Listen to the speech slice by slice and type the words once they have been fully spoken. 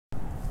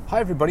Hi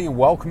everybody and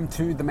welcome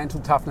to the Mental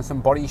Toughness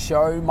and Body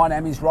Show. My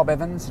name is Rob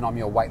Evans and I'm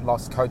your weight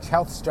loss coach,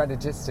 health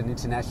strategist and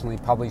internationally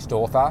published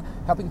author,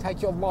 helping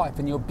take your life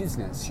and your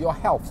business, your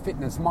health,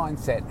 fitness,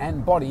 mindset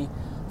and body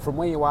from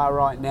where you are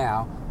right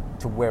now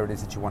to where it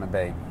is that you want to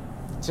be.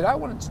 Today I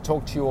wanted to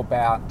talk to you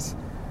about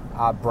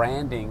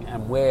branding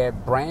and where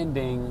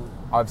branding,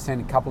 I've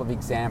seen a couple of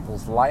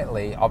examples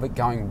lately of it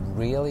going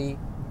really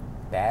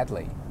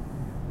badly,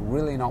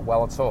 really not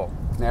well at all.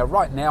 Now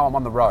right now I'm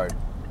on the road.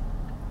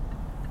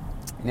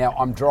 Now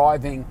I'm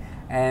driving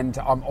and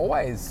I'm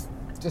always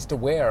just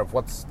aware of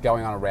what's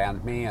going on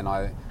around me, and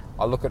I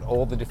look at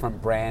all the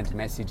different brand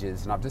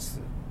messages, and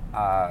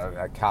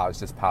a car has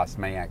just passed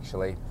me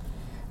actually,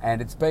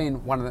 and it's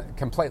been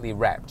completely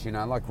wrapped,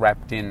 like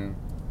wrapped in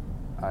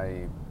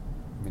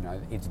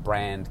its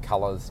brand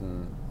colours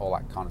and all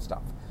that kind of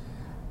stuff.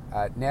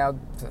 Now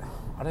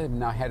I don't even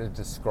know how to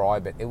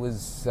describe it. It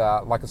was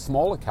like a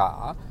smaller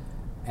car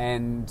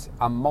and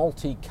a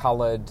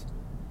multicoloured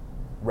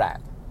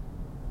wrap.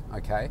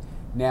 Okay,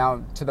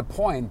 now to the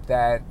point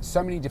that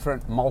so many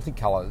different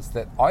multicolours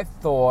that I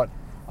thought,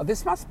 oh,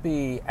 this must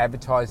be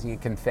advertising a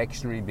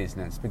confectionery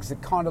business, because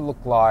it kind of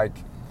looked like,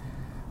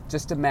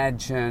 just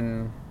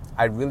imagine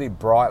a really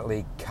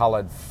brightly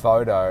coloured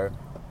photo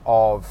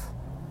of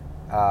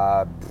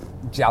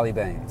jelly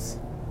beans.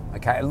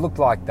 Okay, it looked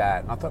like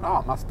that, and I thought, oh,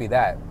 it must be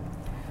that.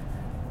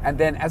 And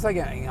then as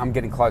I'm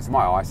getting closer,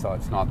 my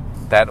eyesight's not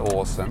that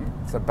awesome,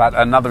 but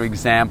another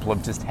example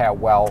of just how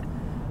well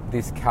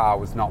this car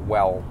was not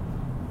well,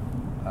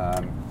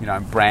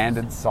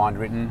 branded, signed,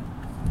 written,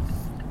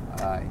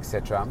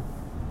 etc.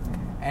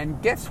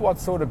 And guess what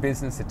sort of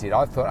business it did?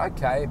 I thought,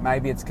 okay,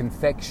 maybe it's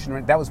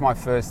confectionery. That was my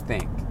first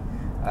thing.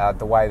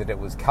 The way that it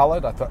was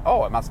coloured, I thought,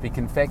 oh, it must be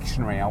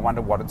confectionery. I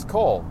wonder what it's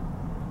called.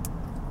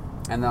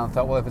 And then I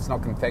thought, well, if it's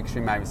not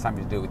confectionery, maybe it's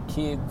something to do with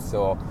kids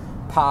or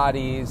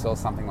parties or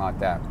something like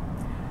that.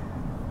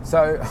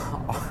 So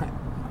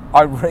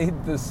I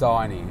read the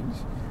signage,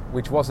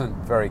 which wasn't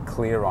very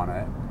clear on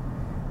it.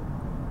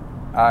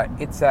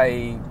 It's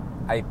a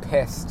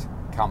pest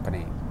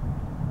company.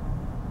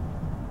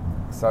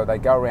 So they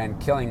go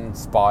around killing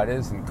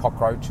spiders and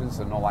cockroaches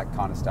and all that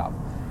kind of stuff.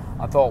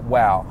 I thought,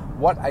 wow,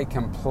 what a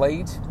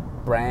complete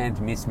brand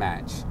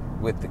mismatch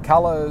with the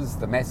colours,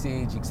 the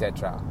message,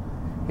 etc.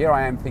 Here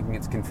I am thinking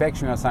it's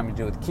confectionery or something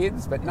to do with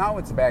kids, but no,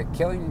 it's about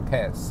killing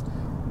pests.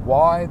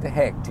 Why the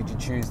heck did you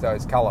choose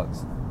those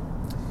colours?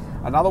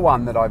 Another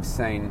one that I've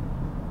seen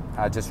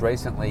just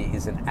recently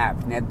is an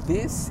app. Now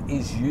this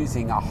is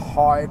using a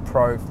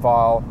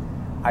high-profile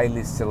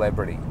A-list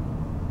celebrity,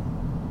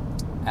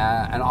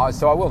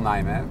 so I will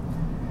name it.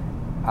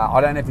 I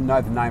don't even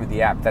know the name of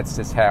the app. That's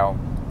just how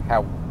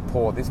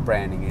poor this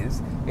branding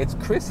is. It's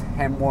Chris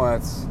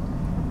Hemsworth's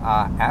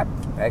app,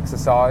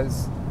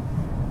 exercise,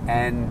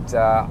 and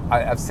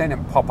I've seen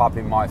it pop up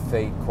in my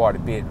feed quite a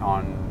bit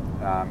on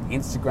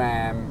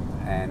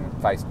Instagram and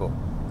Facebook.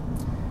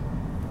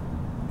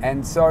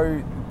 And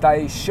so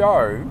they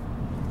show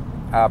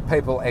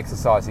people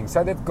exercising.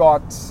 So they've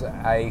got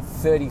a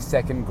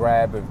 30-second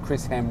grab of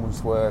Chris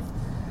Hemsworth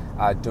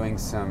doing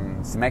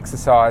some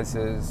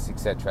exercises,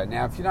 etc.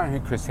 Now, if you don't know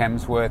who Chris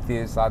Hemsworth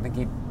is, I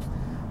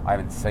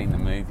haven't seen the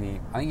movie.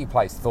 I think he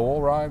plays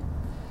Thor, right?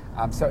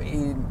 So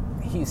in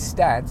his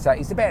stats, so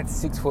he's about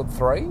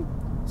 6'3",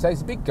 so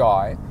he's a big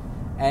guy,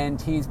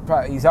 and he's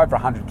over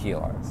 100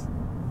 kilos.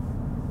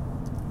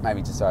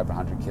 Maybe just over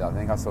 100 kilos. I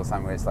think I saw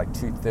somewhere where it's like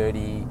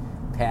 230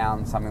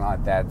 pounds, something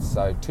like that.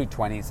 So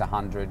 220 is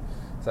 100.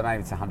 So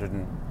maybe it's 100,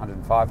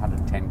 105,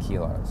 110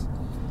 kilos.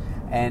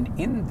 And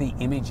in the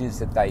images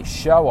that they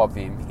show of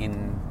him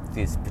in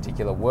this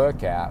particular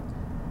workout,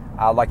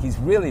 like he's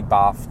really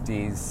buffed.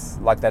 He's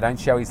like, they don't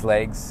show his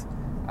legs.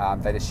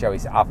 They just show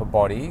his upper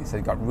body. So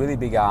he's got really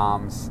big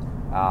arms.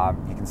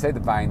 You can see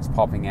the veins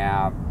popping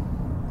out,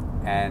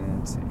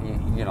 and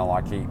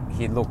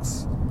he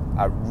looks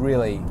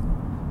really,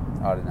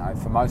 I don't know,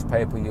 for most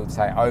people you would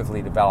say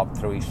overly developed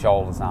through his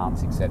shoulders,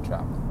 arms,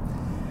 etc.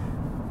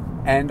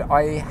 And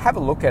I have a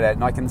look at it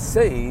and I can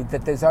see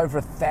that there's over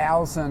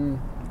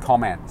 1,000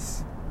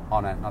 comments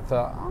on it. And I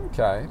thought,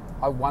 okay,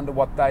 I wonder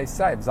what they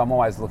say, because I'm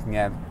always looking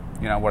at,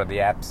 what are the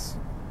apps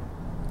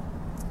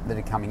that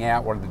are coming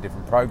out, what are the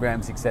different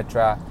programs,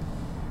 etc.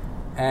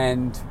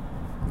 And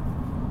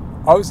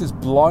I was just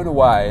blown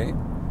away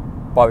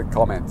by the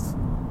comments,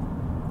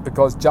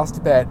 because just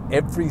about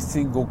every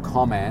single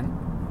comment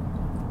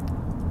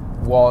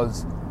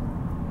was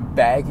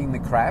bagging the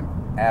crap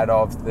out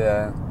of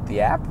the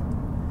app,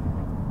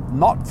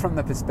 not from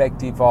the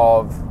perspective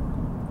of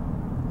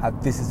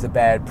this is a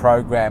bad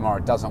program or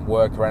it doesn't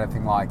work or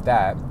anything like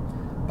that,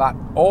 but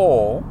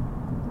all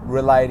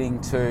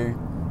relating to,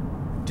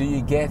 do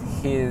you get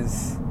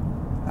his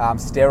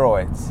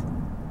steroids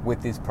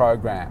with this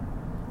program?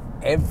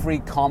 Every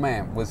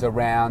comment was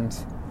around,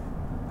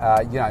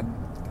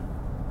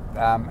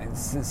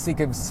 sick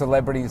of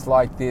celebrities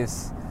like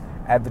this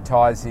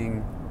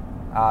advertising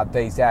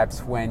these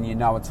apps when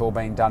it's all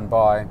being done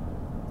by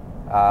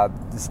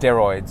the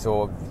steroids,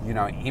 or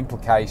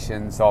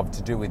implications of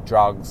to do with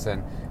drugs,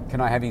 and can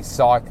I have his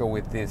cycle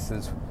with this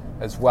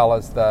as well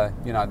as the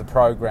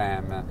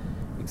program,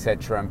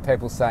 etc. And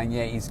people saying,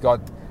 yeah, he's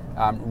got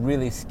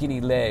really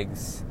skinny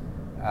legs.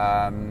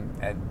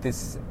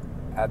 There's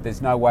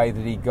no way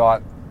that he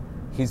got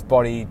his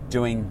body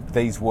doing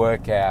these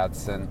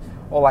workouts and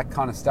all that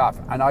kind of stuff.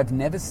 And I've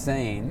never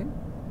seen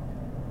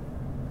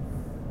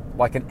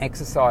like an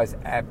exercise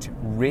app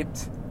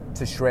ripped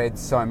to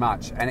shreds so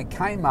much. And it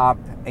came up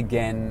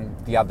again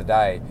the other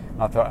day,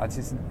 and I thought,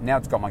 now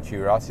it's got my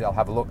curiosity, I'll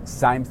have a look.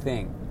 Same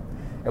thing.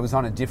 It was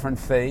on a different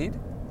feed,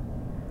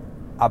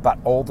 but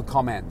all the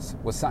comments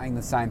were saying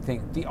the same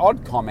thing. The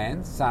odd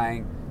comments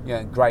saying,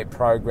 great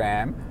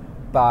program,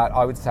 but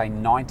I would say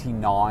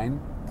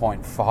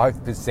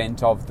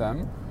 99.5% of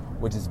them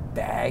were just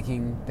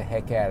bagging the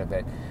heck out of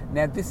it.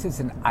 Now, this is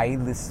an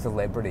A-list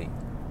celebrity,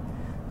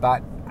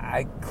 but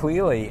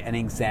clearly an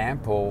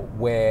example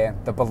where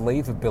the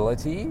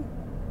believability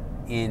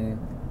in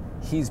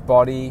his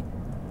body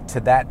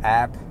to that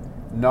app,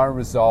 no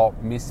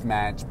result,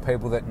 mismatch.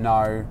 People that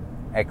know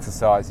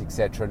exercise,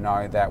 etc.,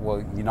 know that,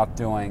 well, you're not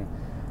doing,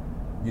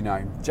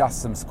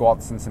 just some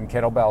squats and some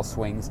kettlebell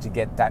swings to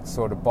get that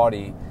sort of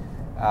body.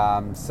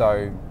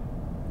 So,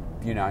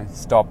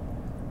 stop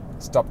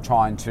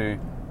trying to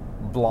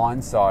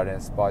blindside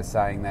us by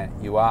saying that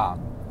you are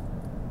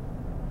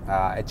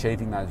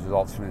achieving those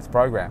results from this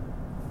program.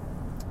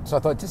 So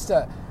I thought just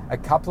a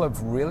couple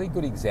of really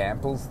good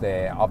examples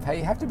there of how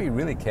you have to be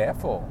really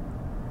careful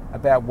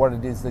about what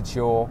it is that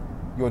you're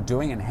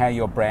doing and how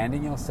you're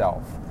branding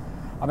yourself.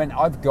 I mean,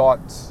 I've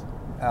got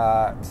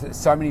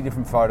so many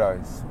different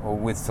photos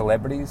with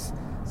celebrities.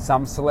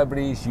 Some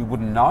celebrities you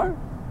wouldn't know.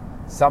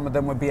 Some of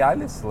them would be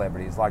A-list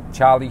celebrities like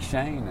Charlie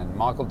Sheen and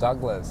Michael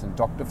Douglas and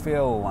Dr.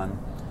 Phil and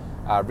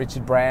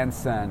Richard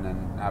Branson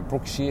and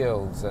Brooke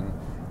Shields and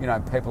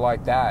people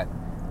like that.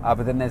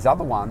 But then there's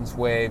other ones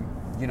where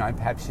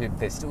perhaps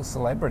they're still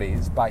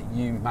celebrities, but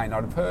you may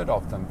not have heard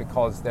of them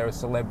because they're a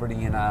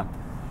celebrity in a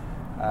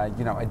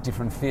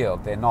different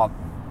field. They're not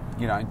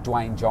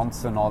Dwayne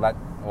Johnson or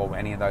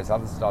any of those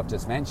others that I've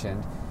just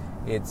mentioned.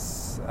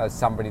 It's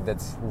somebody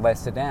that's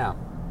lesser down.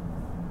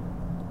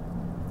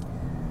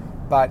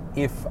 But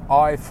if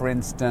I, for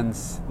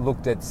instance,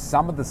 looked at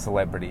some of the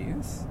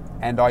celebrities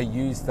and I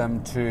used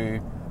them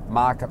to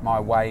market my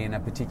way in a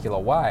particular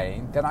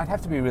way, then I'd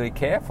have to be really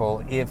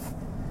careful if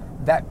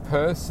that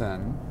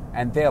person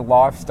and their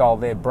lifestyle,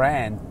 their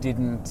brand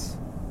didn't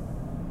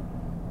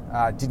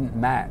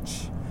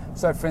match.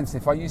 So, for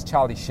instance, if I use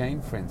Charlie Sheen,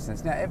 for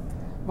instance, now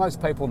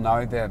most people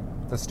know the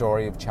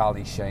story of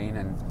Charlie Sheen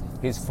and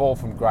his fall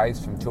from grace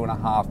from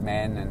 2.5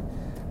 Men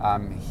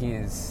and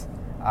his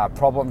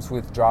problems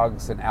with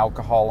drugs and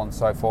alcohol and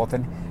so forth,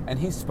 and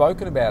he's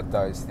spoken about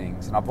those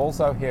things. And I've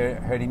also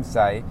heard him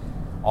say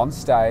on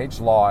stage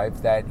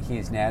live that he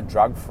is now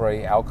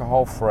drug-free,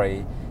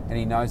 alcohol-free, and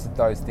he knows that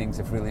those things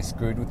have really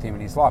screwed with him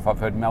in his life. I've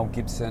heard Mel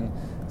Gibson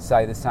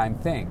say the same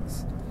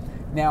things.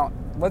 Now,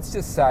 let's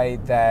just say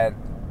that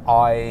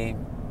I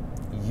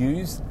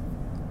use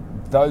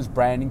those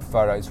branding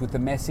photos with the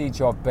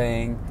message of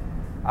being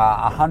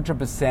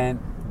 100%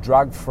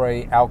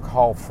 drug-free,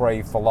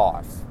 alcohol-free for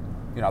life,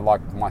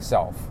 like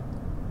myself.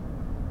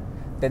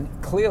 Then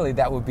clearly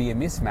that would be a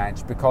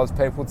mismatch because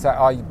people would say,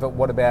 oh, but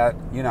what about,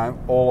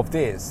 all of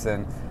this?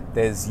 And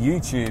there's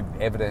YouTube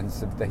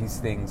evidence of these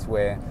things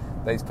where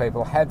these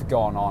people have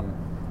gone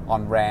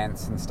on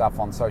rants and stuff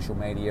on social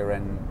media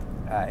and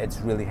it's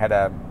really had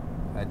a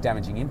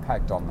damaging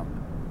impact on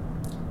them.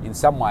 In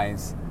some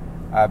ways,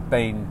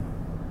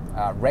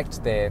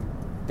 wrecked their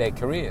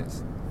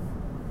careers.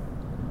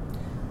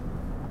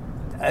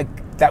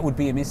 That would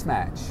be a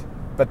mismatch.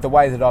 But the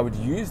way that I would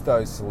use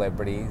those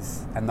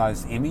celebrities and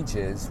those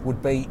images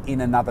would be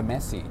in another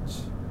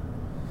message.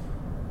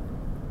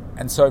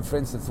 And so, for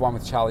instance, the one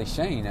with Charlie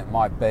Sheen, it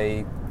might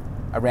be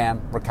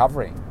around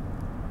recovery.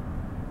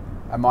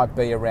 It might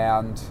be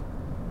around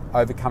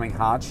overcoming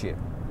hardship.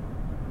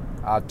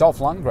 Dolph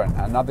Lundgren,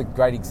 another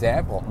great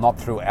example, not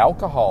through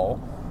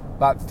alcohol,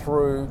 but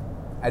through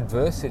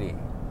adversity.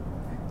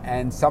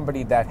 And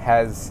somebody that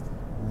has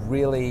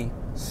really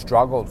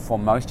struggled for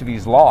most of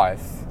his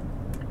life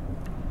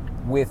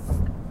with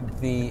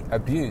the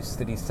abuse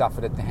that he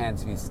suffered at the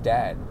hands of his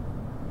dad.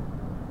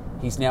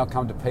 He's now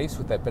come to peace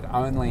with it, but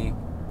only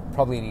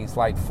probably in his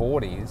late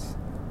 40s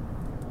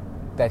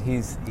that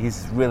he's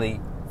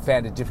really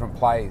found a different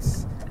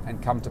place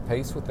and come to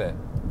peace with it.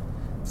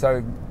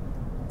 So,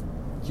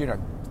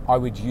 I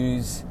would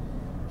use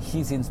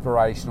his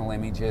inspirational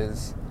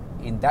images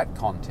in that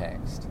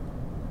context.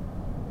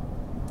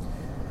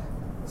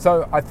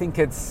 So I think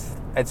it's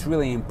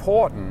really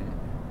important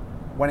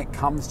when it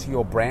comes to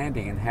your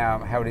branding and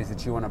how it is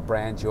that you want to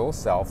brand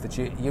yourself, that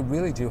you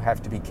really do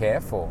have to be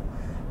careful.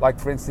 Like,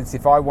 for instance,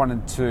 if I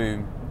wanted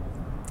to,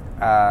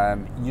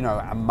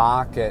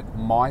 market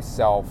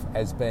myself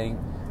as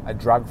being a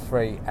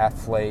drug-free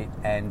athlete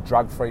and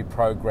drug-free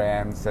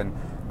programs and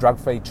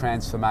drug-free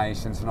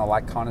transformations and all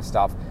that kind of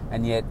stuff,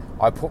 and yet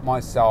I put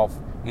myself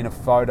in a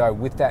photo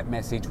with that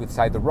message with,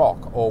 say, The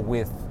Rock or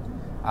with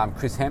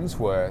Chris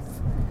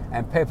Hemsworth,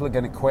 and people are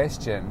going to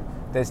question,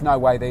 there's no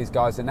way these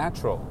guys are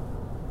natural.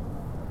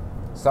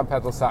 Some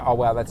people say, oh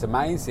wow, that's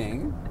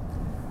amazing.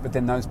 But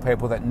then those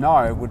people that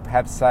know would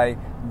perhaps say,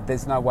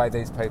 there's no way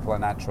these people are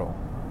natural.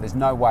 There's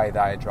no way they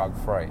are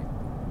drug-free.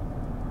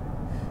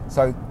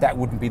 So that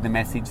wouldn't be the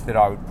message that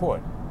I would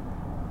put,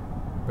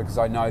 because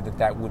I know that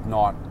that would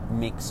not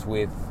mix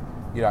with,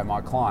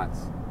 my clients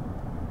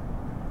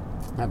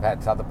and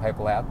perhaps other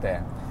people out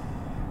there.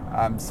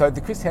 So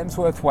the Chris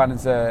Hemsworth one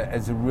is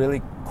a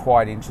really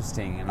quite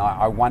interesting, and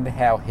I wonder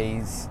how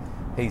he's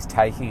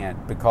taking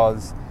it,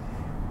 because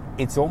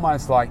it's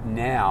almost like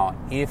now,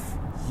 if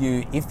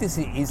this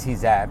is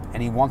his app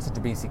and he wants it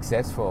to be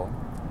successful,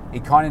 he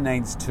kind of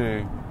needs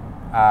to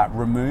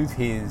remove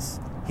his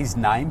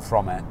name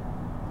from it,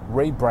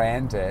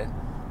 rebrand it,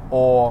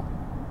 or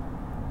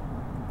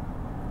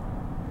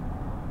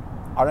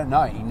I don't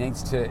know, he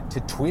needs to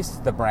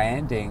twist the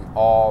branding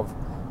of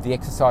the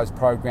exercise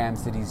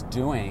programs that he's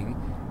doing.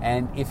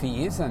 And if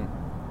he isn't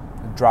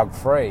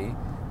drug-free,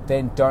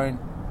 then don't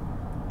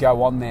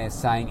go on there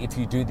saying, if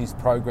you do this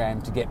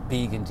program to get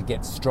big and to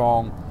get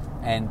strong,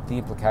 and the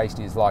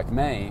implication is like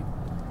me,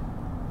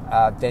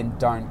 then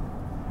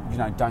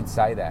don't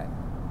say that.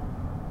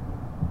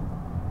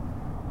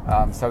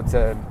 So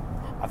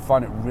I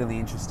find it really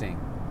interesting.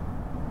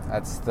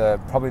 That's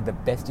probably the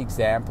best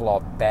example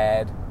of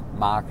bad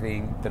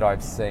marketing that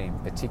I've seen,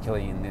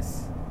 particularly in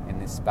this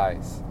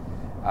space.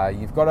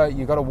 You've got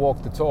to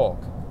walk the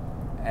talk,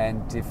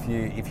 and if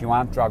you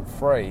aren't drug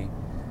free,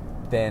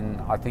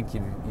 then I think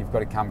you've got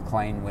to come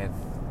clean with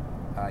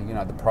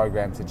the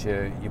programs that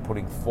you're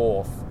putting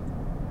forth.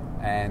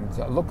 And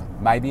look,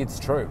 maybe it's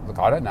true. Look,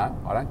 I don't know.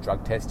 I don't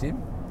drug test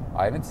him.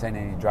 I haven't seen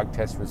any drug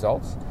test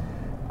results,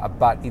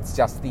 but it's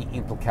just the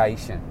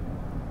implication,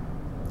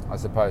 I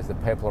suppose,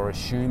 that people are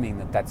assuming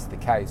that that's the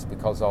case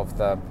because of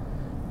the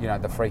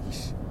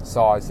freakish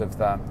size of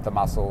the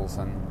muscles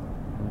and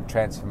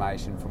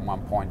transformation from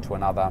one point to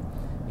another,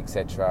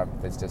 etc.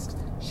 There's just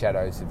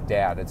shadows of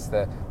doubt.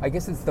 I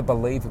guess it's the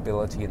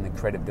believability and the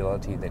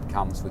credibility that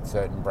comes with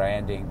certain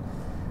branding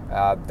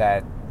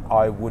that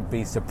I would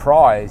be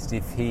surprised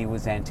if he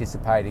was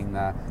anticipating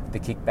the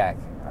kickback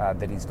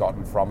that he's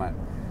gotten from it,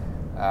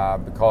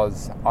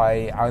 because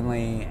I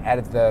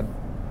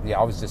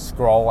was just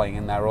scrolling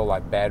and they were all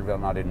like bad review,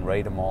 and I didn't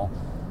read them all.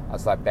 I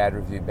was like bad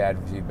review, bad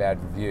review,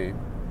 bad review.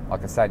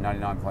 Like I say,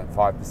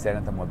 99.5%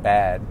 of them were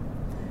bad.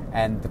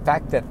 And the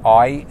fact that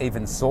I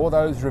even saw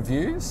those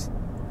reviews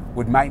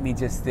would make me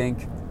just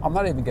think, I'm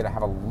not even going to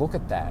have a look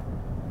at that.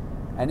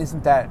 And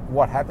isn't that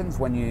what happens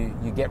when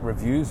you get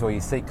reviews or you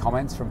see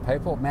comments from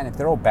people? Man, if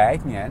they're all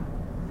bagging it,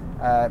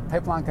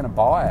 people aren't going to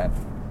buy it.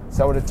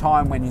 So at a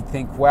time when you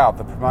think, wow,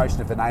 the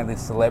promotion of an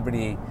A-list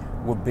celebrity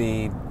would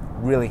be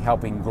really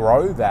helping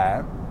grow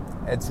that,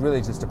 it's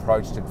really just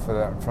approached it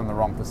from the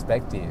wrong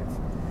perspective.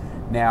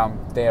 Now,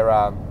 there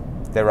are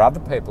other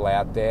people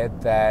out there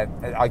that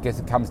I guess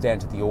it comes down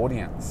to the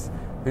audience.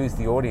 Who's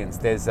the audience?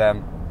 There's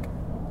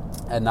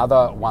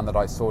another one that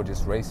I saw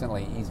just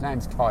recently. His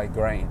name's Kai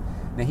Green.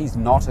 Now, he's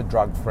not a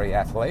drug-free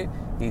athlete.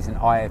 He's an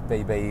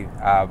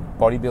IFBB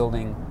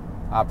bodybuilding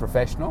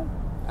professional.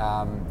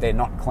 They're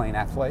not clean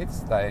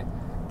athletes. They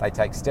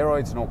take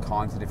steroids and all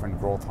kinds of different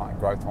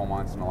growth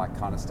hormones and all that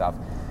kind of stuff.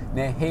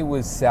 Now, he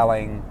was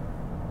selling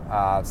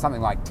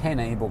something like 10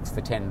 ebooks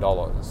for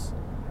 $10.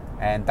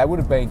 And they would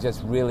have been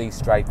just really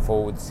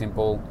straightforward,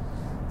 simple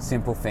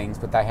things,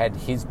 but they had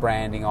his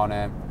branding on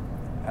it.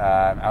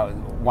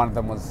 One of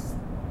them was,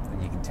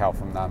 you can tell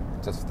from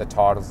just the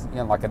titles,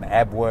 like an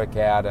ab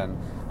workout and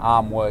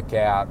arm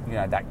workout,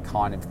 that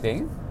kind of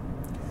thing.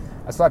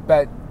 It's like,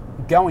 but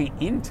going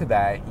into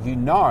that,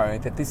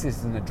 that this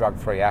isn't a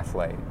drug-free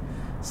athlete.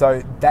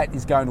 So that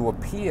is going to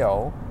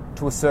appeal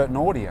to a certain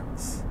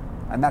audience,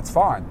 and that's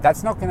fine.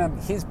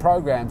 His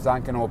programs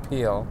aren't going to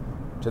appeal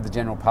to the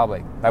general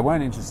public. They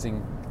weren't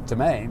interesting to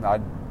me. I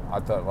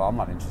thought, well, I'm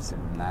not interested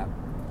in that.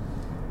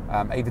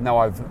 Even though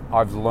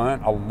I've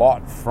learnt a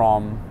lot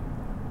from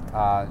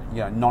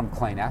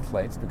non-clean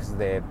athletes because of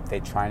their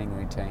training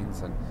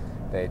routines and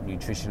their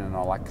nutrition and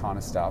all that kind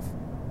of stuff.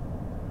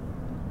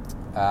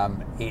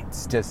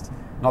 It's just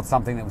not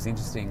something that was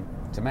interesting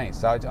to me,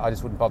 so I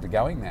just wouldn't bother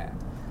going there.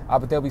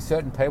 But there'll be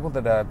certain people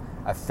that are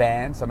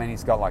fans. I mean,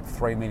 he's got like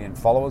 3 million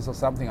followers or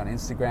something on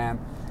Instagram.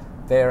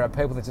 There are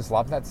people that just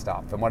love that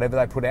stuff, and whatever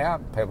they put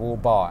out, people will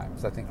buy.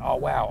 So I think, oh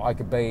wow, I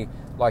could be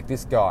like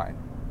this guy.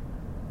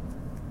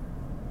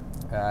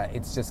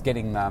 It's just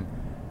realizing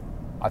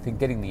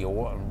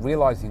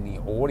the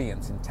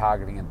audience and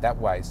targeting it that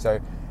way.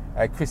 So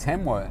Chris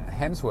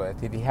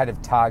Hemsworth, if he had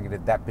have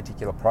targeted that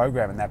particular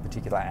program and that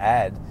particular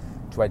ad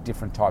to a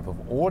different type of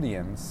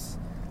audience,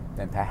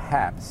 then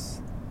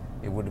perhaps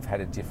it would have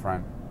had a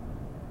different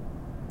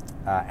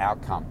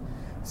outcome.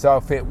 So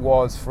if it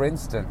was, for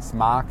instance,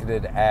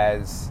 marketed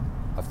as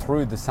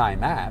through the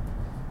same app,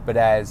 but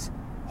as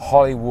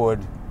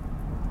Hollywood,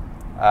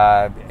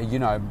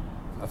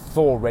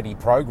 Thor-ready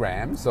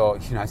programs or,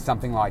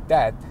 something like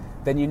that,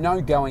 then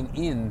going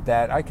in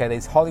that, okay,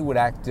 these Hollywood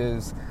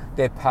actors,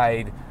 they're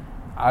paid,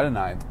 I don't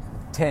know,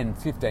 10,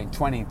 15,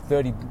 20,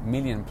 30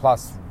 million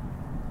plus,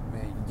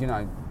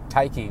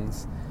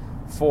 takings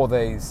for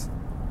these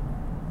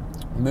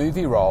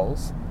movie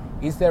roles,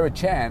 is there a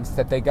chance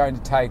that they're going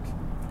to take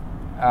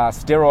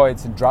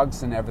steroids and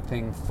drugs and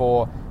everything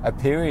for a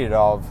period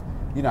of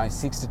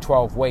 6 to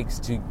 12 weeks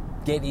to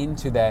get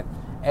into that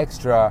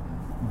extra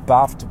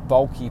buffed,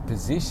 bulky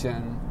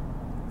position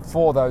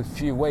for those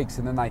few weeks,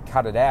 and then they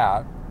cut it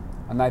out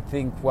and they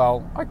think,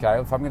 well, okay,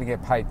 if I'm going to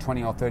get paid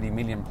 20 or 30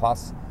 million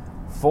plus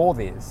for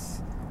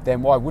this,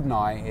 then why wouldn't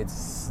I?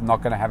 It's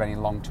not going to have any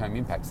long-term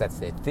impacts. That's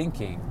their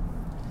thinking.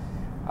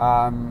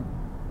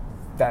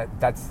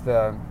 That's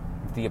the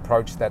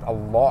approach that a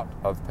lot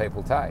of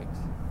people take.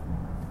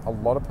 A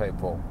lot of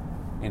people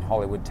in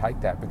Hollywood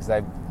take that because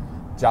they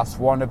just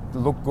want to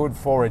look good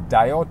for a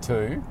day or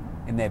two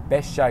in their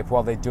best shape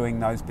while they're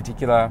doing those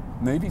particular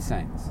movie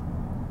scenes.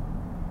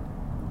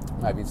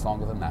 Maybe it's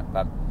longer than that,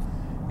 but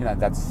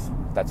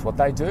that's what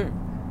they do.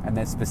 And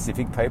there's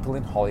specific people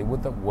in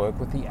Hollywood that work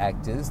with the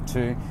actors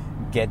to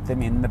get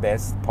them in the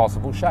best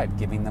possible shape,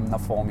 giving them the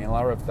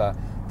formula of the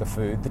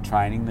food, the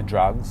training, the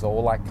drugs,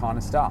 all that kind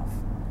of stuff.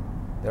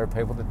 There are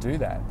people that do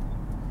that.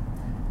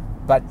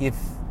 But if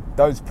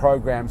those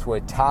programs were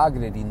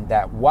targeted in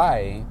that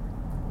way,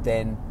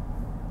 then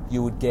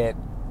you would get,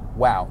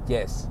 wow,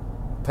 yes,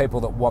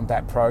 people that want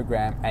that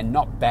program and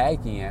not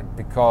bagging it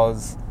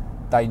because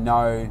they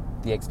know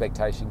the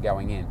expectation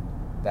going in.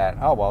 That,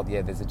 oh, well,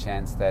 yeah, there's a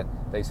chance that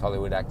these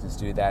Hollywood actors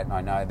do that, and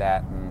I know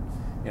that, and,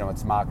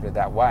 it's marketed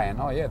that way, and,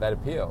 oh, yeah, that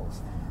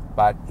appeals.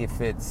 But if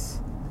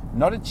it's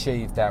not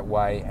achieved that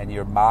way and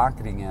you're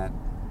marketing it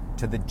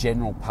to the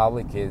general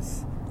public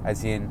as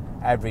in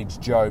average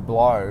Joe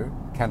Blow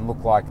can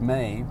look like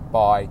me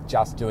by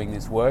just doing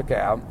this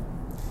workout,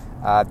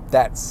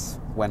 that's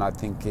when I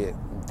think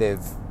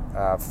they've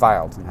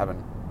failed and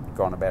haven't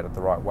gone about it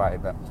the right way.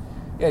 But,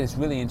 yeah, it's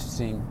really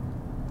interesting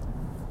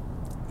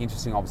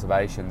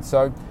observation.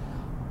 So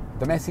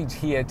the message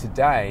here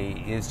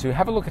today is to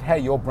have a look at how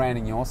you're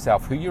branding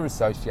yourself, who you're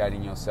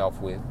associating yourself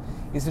with.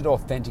 Is it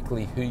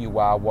authentically who you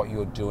are, what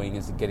you're doing?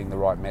 Is it getting the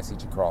right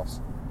message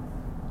across?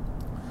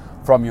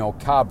 From your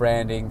car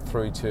branding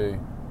through to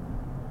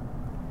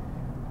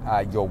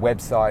your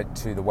website,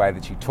 to the way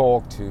that you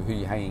talk, to who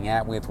you're hanging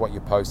out with, what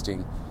you're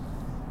posting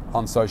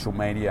on social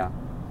media.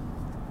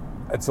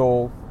 It's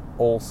all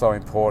so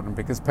important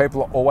because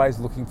people are always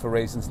looking for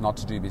reasons not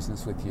to do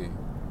business with you.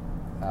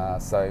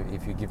 So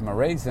if you give them a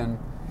reason,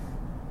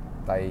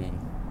 they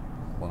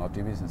will not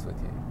do business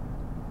with you.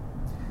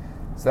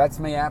 So that's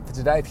me out for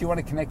today. If you want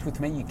to connect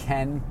with me, you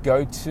can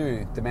go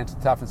to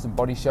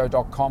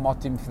thementaltoughnessandbodyshow.com,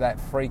 opt in for that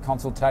free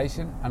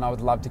consultation, and I would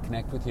love to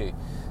connect with you.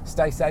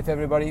 Stay safe,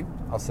 everybody.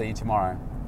 I'll see you tomorrow.